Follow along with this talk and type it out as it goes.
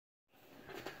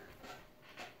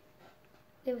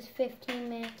it was 15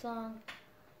 minutes long.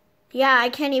 Yeah, I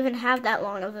can't even have that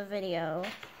long of a video.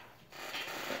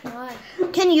 Why?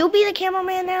 Can you be the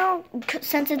cameraman now?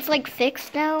 Since it's like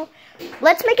fixed now.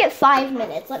 Let's make it 5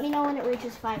 minutes. Let me know when it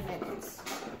reaches 5 minutes.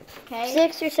 Okay?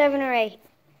 6 or 7 or 8.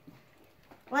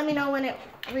 Let me know when it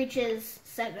reaches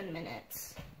 7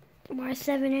 minutes. Why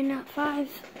 7 and not 5?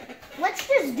 Let's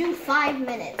just do 5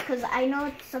 minutes because I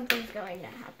know something's going to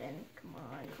happen. Come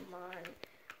on, come on.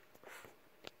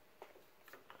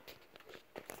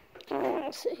 I don't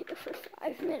want to sit here for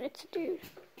 5 minutes, dude.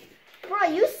 Bro,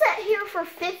 you sat here for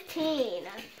 15.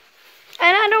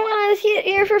 And I don't want to sit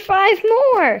here for 5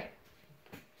 more.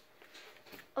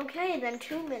 Okay, then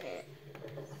 2 minutes.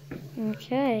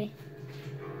 Okay.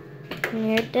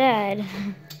 You're dead.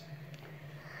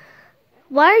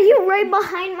 Why are you right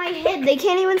behind my head? They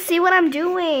can't even see what I'm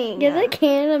doing. Yes, I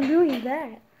can. I'm doing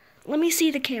that. Let me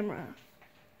see the camera.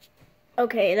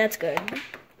 Okay, that's good.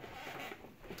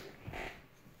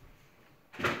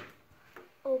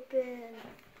 Open.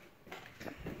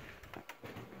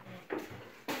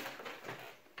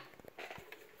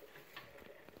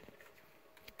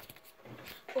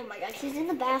 Oh my god, she's in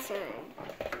the bathroom.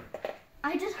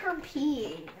 I just heard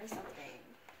peeing or something.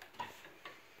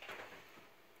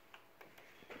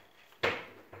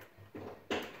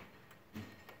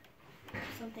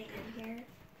 Something in here,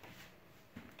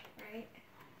 right?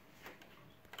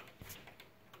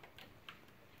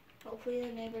 Hopefully the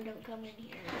neighbor don't come in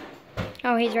here.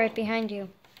 Oh, he's right behind you.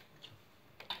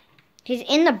 He's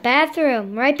in the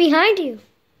bathroom, right behind you.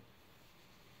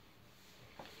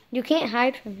 You can't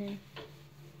hide from him.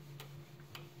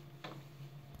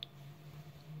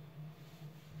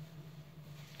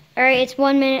 All right, it's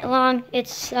 1 minute long.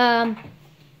 It's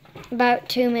about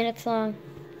 2 minutes long.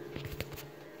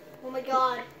 Oh my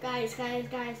god, guys.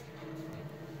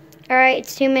 All right,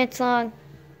 it's 2 minutes long.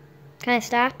 Can I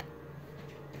stop?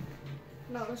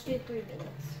 No, let's do 3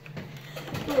 minutes.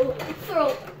 Go,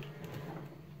 throw.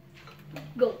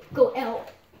 Go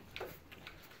out.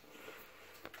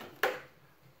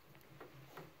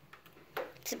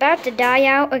 It's about to die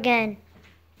out again.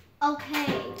 Okay.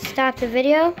 Stop the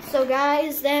video. So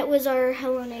guys, that was our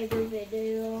Hello Neighbor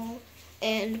video.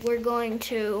 And we're going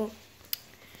to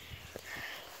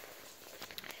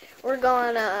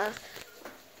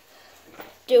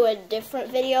do a different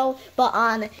video, but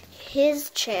on his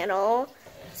channel.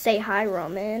 Say hi,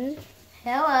 Roman.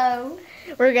 Hello.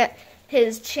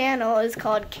 His channel is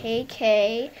called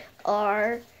KKR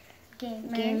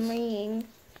Gamers. Gaming.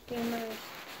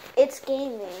 It's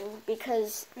gaming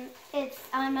because It's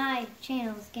on my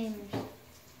channel's Gamers.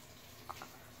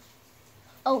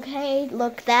 okay,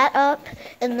 look that up,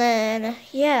 and then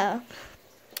yeah,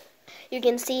 you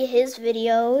can see his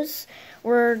videos.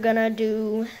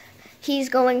 He's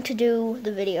going to do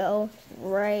the video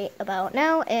right about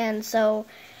now, and so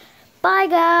bye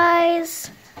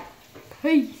guys.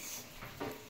 Peace.